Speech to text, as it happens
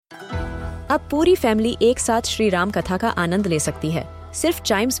अब पूरी फैमिली एक साथ श्री राम कथा का आनंद ले सकती है सिर्फ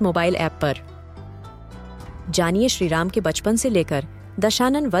चाइम्स मोबाइल ऐप पर। जानिए श्री राम के बचपन से लेकर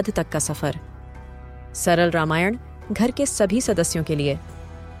दशानन वध तक का सफर। सरल रामायण घर के सभी सदस्यों के लिए।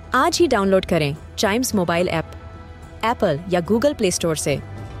 आज ही डाउनलोड करें चाइम्स मोबाइल ऐप एप्पल या गूगल प्ले स्टोर से।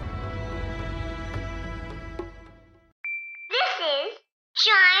 This is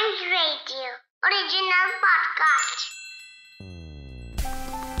Chimes Radio original podcast.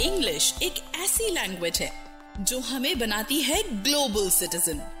 English एक ऐसी लैंग्वेज है जो हमें बनाती है ग्लोबल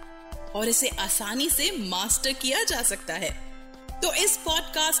सिटीजन और इसे आसानी से मास्टर किया जा सकता है। तो इस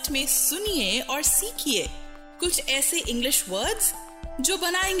पॉडकास्ट में सुनिए और सीखिए कुछ ऐसे इंग्लिश वर्ड्स जो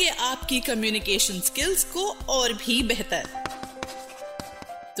बनाएंगे आपकी कम्युनिकेशन स्किल्स को और भी बेहतर।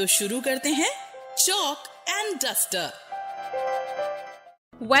 तो शुरू करते हैं chalk and duster.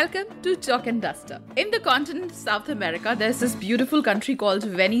 Welcome to Chalk and Duster. In the continent South America, there's this beautiful country called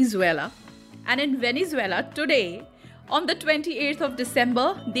Venezuela. And in Venezuela today, on the 28th of December,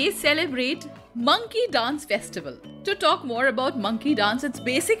 they celebrate Monkey Dance Festival. To talk more about monkey dance, it's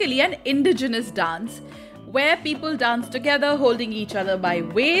basically an indigenous dance where people dance together holding each other by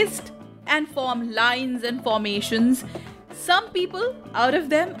waist and form lines and formations. Some people out of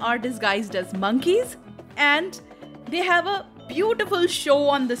them are disguised as monkeys and they have a beautiful show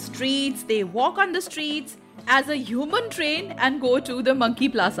on the streets. They walk on the streets as a human train and go to the Monkey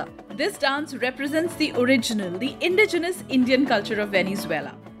Plaza. This dance represents the original, the indigenous Indian culture of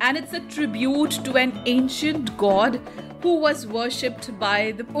Venezuela. And it's a tribute to an ancient god who was worshipped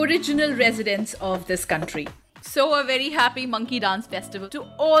by the original residents of this country. So a very happy Monkey Dance Festival to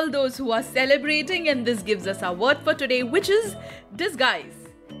all those who are celebrating, and this gives us our word for today, which is disguise.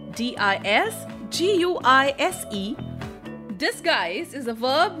 D-I-S-G-U-I-S-E. Disguise is a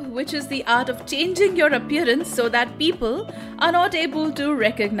verb which is the art of changing your appearance so that people are not able to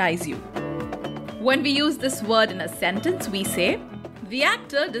recognize you. When we use this word in a sentence, we say, the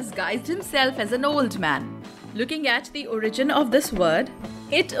actor disguised himself as an old man. Looking at the origin of this word,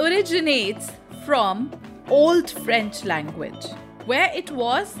 it originates from Old French language, where it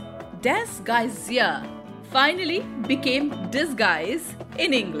was desgaiser, finally became disguise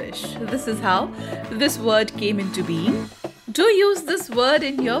in English. This is how this word came into being. Do use this word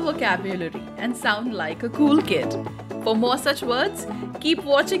in your vocabulary and sound like a cool kid. For more such words, keep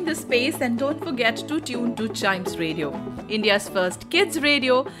watching this space and don't forget to tune to Chimes Radio, India's first kids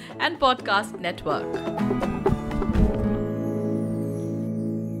radio and podcast network.